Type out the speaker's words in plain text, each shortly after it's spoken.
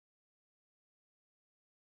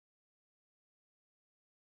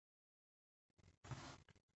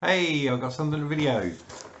Hey, I've got something in the video.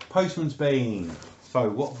 Postman's Bean. So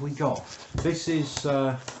what have we got? This is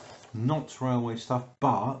not railway stuff,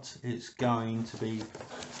 but it's going to be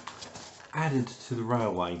added to the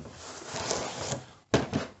railway.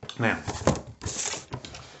 Now,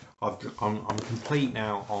 I'm complete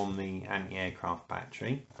now on the anti-aircraft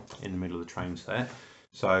battery in the middle of the train set.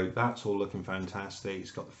 So that's all looking fantastic. It's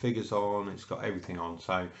got the figures on, it's got everything on.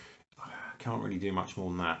 So can't really do much more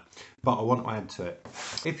than that, but I want to add to it.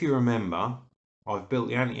 If you remember, I've built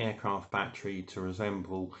the anti-aircraft battery to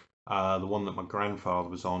resemble the one that my grandfather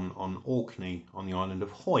was on Orkney on the island of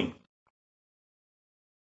Hoy.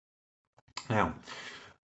 Now,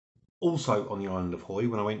 also on the island of Hoy,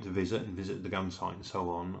 when I went to visited the gun site and so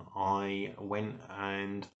on, I went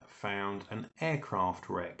and found an aircraft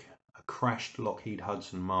wreck, a crashed Lockheed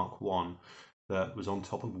Hudson Mark I that was on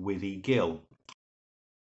top of Withy Gill.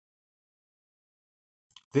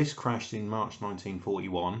 This crashed in March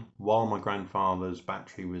 1941 while my grandfather's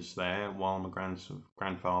battery was there, while my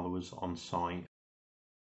grandfather was on site.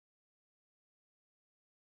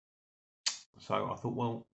 So I thought,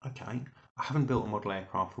 well, okay, I haven't built a model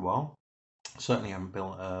aircraft for a while. Certainly haven't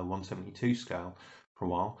built a 172 scale for a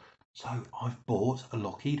while. So I've bought a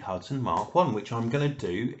Lockheed Hudson Mark I, which I'm going to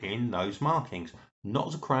do in those markings. Not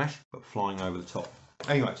as a crash, but flying over the top.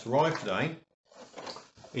 Anyway, it's arrived today.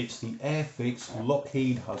 It's the Airfix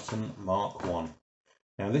Lockheed Hudson Mark I.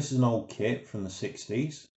 Now this is an old kit from the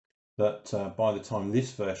 60s that by the time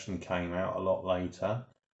this version came out a lot later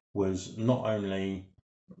was not only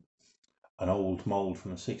an old mould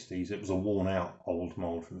from the 60s, it was a worn out old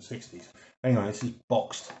mould from the 60s. Anyway, this is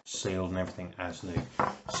boxed, sealed and everything as new.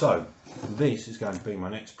 So this is going to be my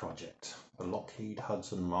next project, the Lockheed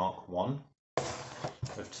Hudson Mark I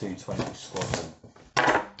of 220 Squadron.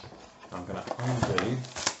 I'm going to undo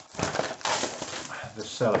the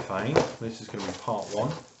cellophane. This is going to be part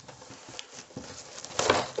one,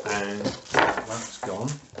 and that's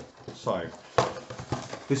gone. So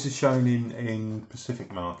this is shown in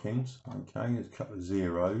Pacific markings. Okay, there's a couple of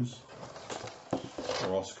zeros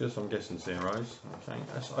or Oscars, I'm guessing zeros. Okay,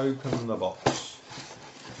 let's open the box.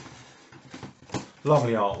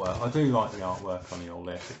 Lovely artwork. I do like the artwork on the old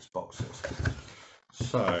Airfix boxes.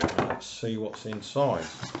 So let's see what's inside.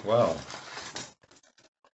 Well,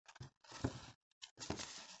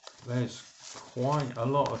 there's quite a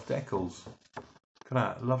lot of decals. Look at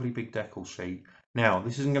that, lovely big decal sheet. Now,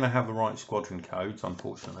 this isn't going to have the right squadron codes,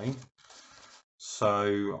 unfortunately.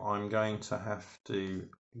 So I'm going to have to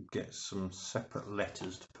get some separate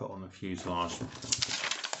letters to put on the fuselage.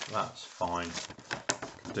 That's fine,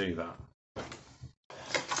 do that.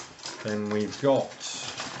 Then we've got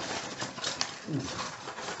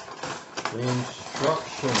the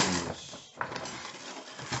instructions.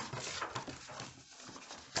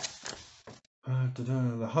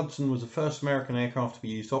 The Hudson was the first American aircraft to be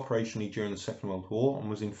used operationally during the Second World War and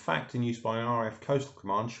was in fact in use by RAF Coastal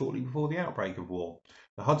Command shortly before the outbreak of war.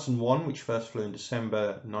 The Hudson I, which first flew in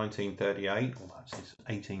December 1938, or that's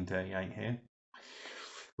 1838 here,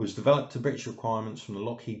 was developed to British requirements from the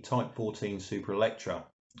Lockheed Type 14 Super Electra.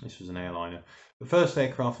 This was an airliner. The first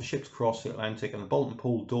aircraft for ships across the Atlantic, and the bolt and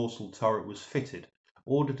pull dorsal turret was fitted.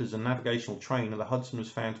 Ordered as a navigational trainer, the Hudson was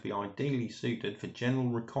found to be ideally suited for general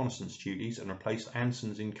reconnaissance duties and replaced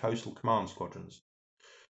Ansons in Coastal Command squadrons.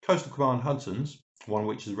 Coastal Command Hudsons, one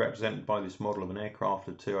which is represented by this model of an aircraft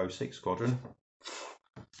of 206 Squadron,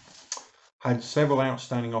 had several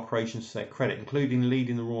outstanding operations to their credit, including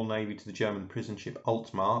leading the Royal Navy to the German prison ship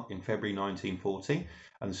Altmark in February 1940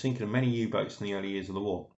 and the sinking of many U-boats in the early years of the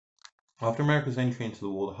war. After America's entry into the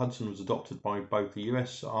war, the Hudson was adopted by both the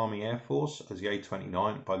US Army Air Force as the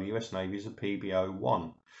A-29, by the US Navy as a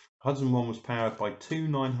PBO-1. Hudson 1 was powered by two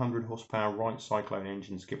 900 horsepower Wright Cyclone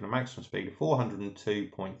engines given a maximum speed of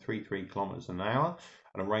 402.33 kilometers an hour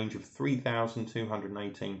and a range of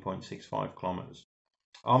 3,218.65 kilometers.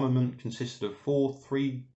 Armament consisted of four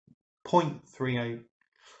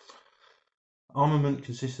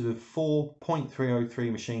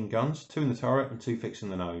 4.303 machine guns, two in the turret and two fixed in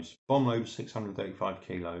the nose. Bomb load was 635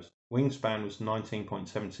 kilos. Wingspan was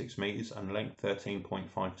 19.76 metres and length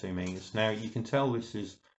 13.52 metres. Now you can tell this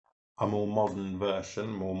is a more modern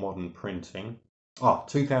version, more modern printing.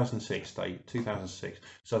 2006 date, 2006.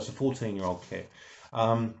 So it's a 14-year-old kit.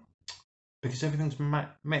 Because everything's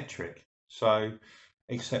metric. So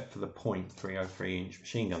except for the 0.303 inch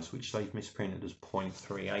machine guns, which they've misprinted as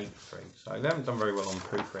 0.383. So they haven't done very well on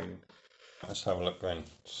proofreading. Let's have a look then.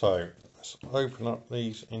 So let's open up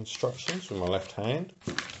these instructions with my left hand.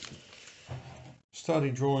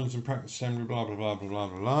 Study drawings and practice assembly, blah blah blah blah blah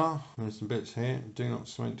blah. There's some bits here. Do not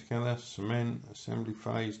cement together, cement, assembly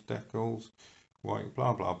phase, decals, Wait,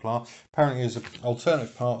 blah blah blah. Apparently there's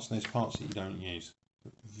alternative parts and there's parts that you don't use.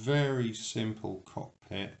 Very simple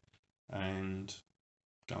cockpit and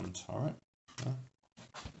gun turret. Yeah.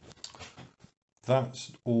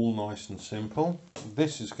 That's all nice and simple.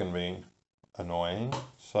 This is going to be annoying.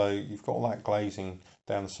 So you've got all that glazing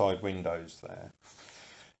down the side windows there.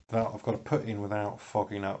 That I've got to put in without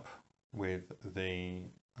fogging up with the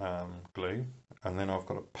glue, and then I've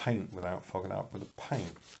got to paint without fogging up with the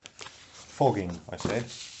paint. Fogging, I said.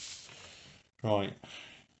 Right,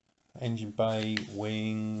 engine bay,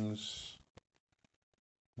 wings,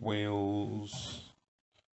 wheels,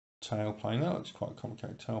 tailplane. That looks quite a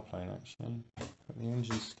complicated tailplane actually. Put the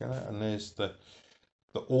engines together, and there's the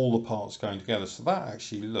all the parts going together. So that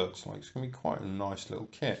actually looks like it's going to be quite a nice little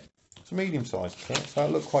kit. It's a medium-sized kit, so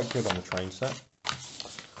it looked quite good on the train set.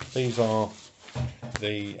 These are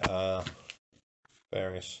the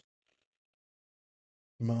various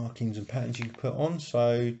markings and patterns you can put on.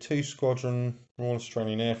 So 2 Squadron, Royal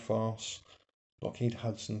Australian Air Force, Lockheed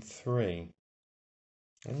Hudson 3.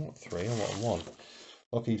 Oh, not 3, I want 1.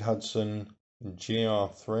 Lockheed Hudson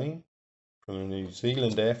GR3 from the New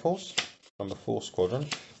Zealand Air Force, number 4 Squadron.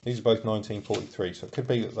 These are both 1943, so it could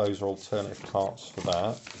be that those are alternative parts for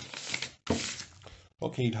that.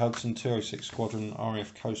 Lockheed Hudson 206 Squadron,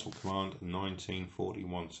 RAF Coastal Command,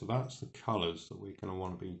 1941. So that's the colours that we're going to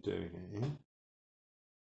want to be doing it in.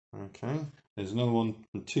 Okay, there's another one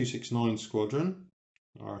from 269 Squadron,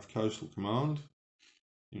 RAF Coastal Command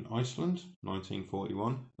in Iceland,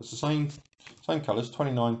 1941. It's the same colours,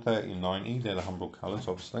 29, 30 and 90. They're the Humbrol colours,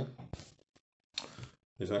 obviously.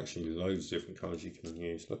 There's actually loads of different colours you can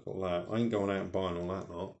use. Look at all that. I ain't going out and buying all that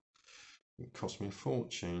lot. It cost me a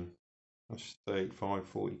fortune. That's 35,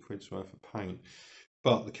 40 quid's worth of paint.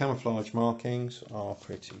 But the camouflage markings are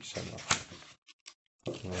pretty similar.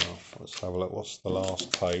 Now, let's have a look. What's the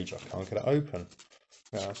last page? I can't get it open.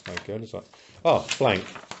 Yeah, that's no good, is it? Oh, blank.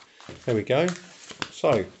 There we go.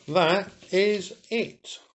 So, that is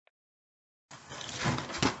it.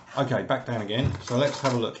 Okay, back down again. So let's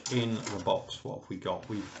have a look in the box. What have we got?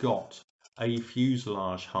 We've got a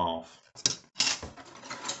fuselage half.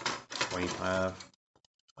 We have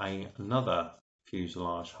another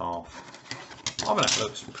fuselage half. I mean, that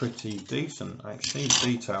looks pretty decent actually. The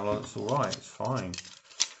detail on it's alright, it's fine.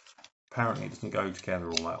 Apparently it doesn't go together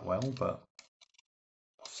all that well, but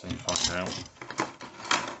I'll soon find out.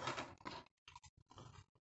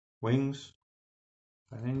 Wings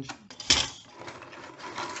and engines.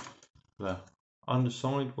 The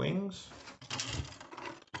underside wings.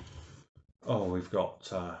 Oh, we've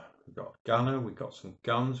got gunner, we've got some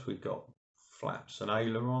guns, we've got flaps and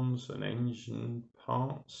ailerons and engine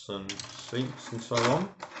parts and seats and so on.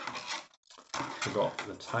 We've got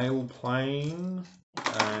the tail plane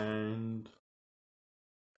and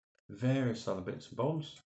various other bits and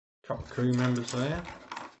bobs. A couple of crew members there.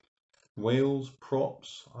 Wheels,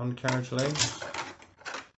 props, undercarriage legs.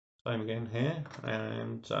 Same again here,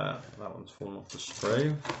 and that one's fallen off the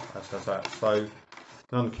screw. As does that. So an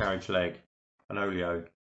undercarriage leg, an oleo.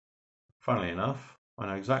 Funnily enough, I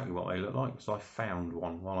know exactly what they look like because I found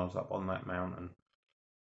one while I was up on that mountain.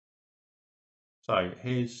 So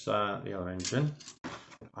here's the other engine,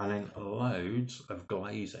 and then loads of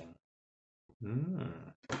glazing. It'll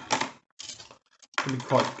be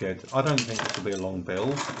quite good. I don't think this will be a long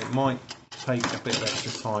build. It might take a bit of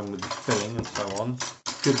extra time with the filling and so on.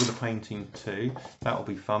 Good with the painting too. That'll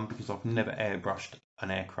be fun because I've never airbrushed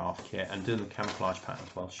an aircraft kit, and doing the camouflage pattern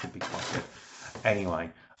as well should be quite good.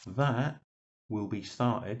 Anyway, that will be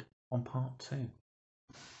started on part 2.